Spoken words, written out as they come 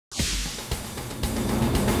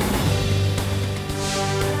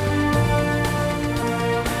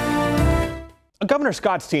Well, Governor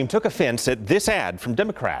Scott's team took offense at this ad from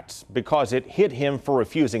Democrats because it hit him for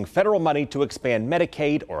refusing federal money to expand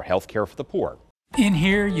Medicaid or health care for the poor. In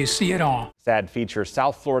here, you see it all. This ad features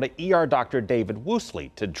South Florida ER doctor David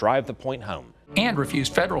Woosley to drive the point home. And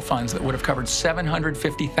refused federal funds that would have covered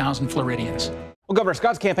 750,000 Floridians. Well, Governor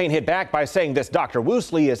Scott's campaign hit back by saying this Dr.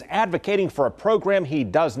 Woosley is advocating for a program he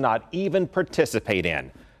does not even participate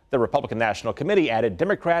in. The Republican National Committee added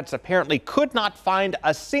Democrats apparently could not find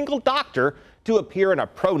a single doctor to appear in a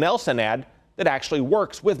pro-Nelson ad that actually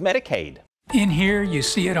works with Medicaid. In here, you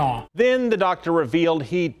see it all. Then the doctor revealed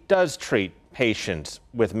he does treat patients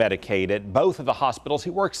with Medicaid at both of the hospitals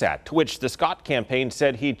he works at, to which the Scott campaign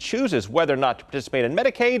said he chooses whether or not to participate in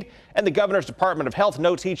Medicaid, and the governor's Department of Health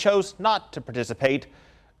notes he chose not to participate,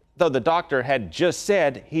 though the doctor had just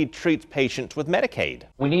said he treats patients with Medicaid.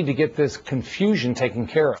 We need to get this confusion taken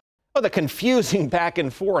care of. Well, the confusing back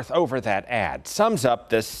and forth over that ad sums up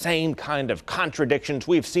the same kind of contradictions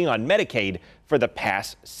we've seen on Medicaid for the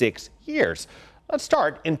past 6 years. Let's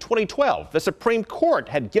start in 2012. The Supreme Court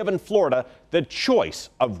had given Florida the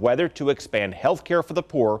choice of whether to expand health care for the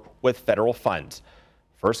poor with federal funds.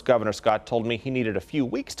 First, Governor Scott told me he needed a few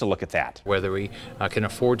weeks to look at that. Whether we can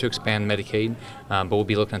afford to expand Medicaid, but we'll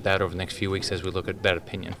be looking at that over the next few weeks as we look at that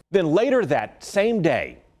opinion. Then later that same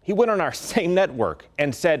day, he went on our same network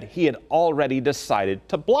and said he had already decided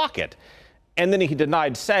to block it. And then he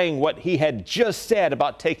denied saying what he had just said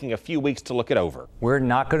about taking a few weeks to look it over. We're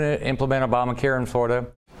not going to implement Obamacare in Florida.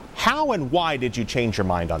 How and why did you change your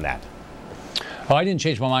mind on that? Oh, I didn't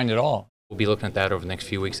change my mind at all. We'll be looking at that over the next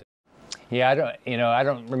few weeks. Yeah, I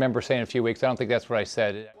don't remember saying a few weeks. I don't think that's what I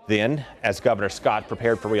said. Then, as Governor Scott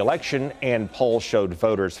prepared for re-election and polls showed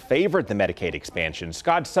voters favored the Medicaid expansion,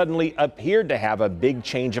 Scott suddenly appeared to have a big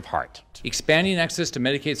change of heart. Expanding access to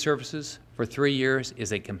Medicaid services for 3 years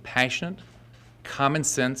is a compassionate, common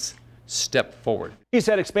sense step forward. He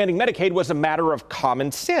said expanding Medicaid was a matter of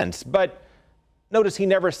common sense, but notice he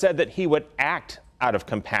never said that he would act out of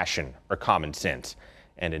compassion or common sense.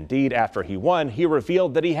 And indeed, after he won, he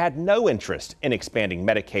revealed that he had no interest in expanding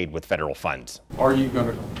Medicaid with federal funds. Are you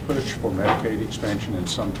going to push for Medicaid expansion in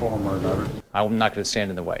some form or another? I'm not going to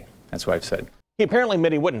stand in the way. That's what I've said. He apparently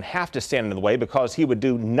meant he wouldn't have to stand in the way because he would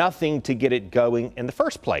do nothing to get it going in the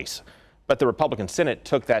first place. But the Republican Senate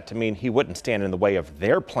took that to mean he wouldn't stand in the way of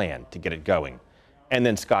their plan to get it going. And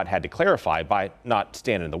then Scott had to clarify by not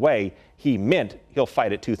standing in the way, he meant he'll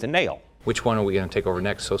fight it tooth and nail. Which one are we going to take over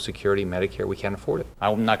next? Social Security, Medicare? We can't afford it.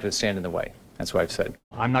 I'm not going to stand in the way. That's what I've said.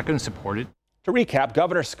 I'm not going to support it. To recap,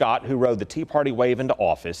 Governor Scott, who rode the Tea Party wave into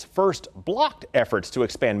office, first blocked efforts to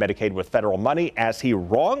expand Medicaid with federal money as he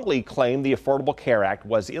wrongly claimed the Affordable Care Act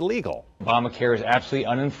was illegal. Obamacare is absolutely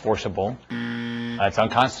unenforceable. It's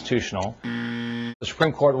unconstitutional. The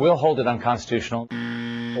Supreme Court will hold it unconstitutional.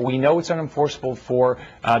 We know it's unenforceable for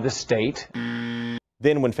the state.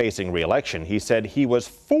 Then when facing re-election, he said he was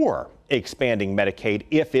for expanding Medicaid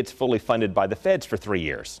if it's fully funded by the feds for 3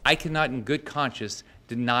 years. I cannot in good conscience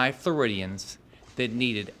deny Floridians that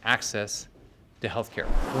needed access to health care.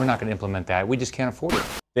 We're not going to implement that. We just can't afford it.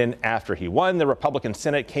 Then after he won, the Republican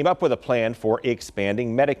Senate came up with a plan for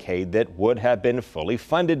expanding Medicaid that would have been fully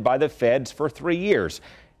funded by the feds for 3 years.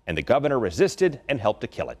 And the governor resisted and helped to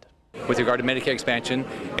kill it. With regard to Medicaid expansion,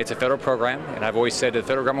 it's a federal program, and I've always said if the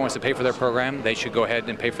federal government wants to pay for their program, they should go ahead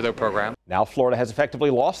and pay for their program. Now Florida has effectively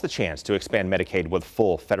lost the chance to expand Medicaid with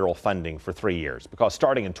full federal funding for 3 years because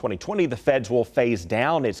starting in 2020, the feds will phase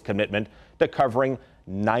down its commitment to covering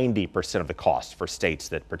 90% of the cost for states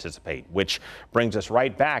that participate, which brings us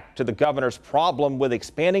right back to the governor's problem with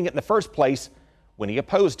expanding it in the first place when he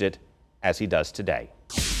opposed it, as he does today.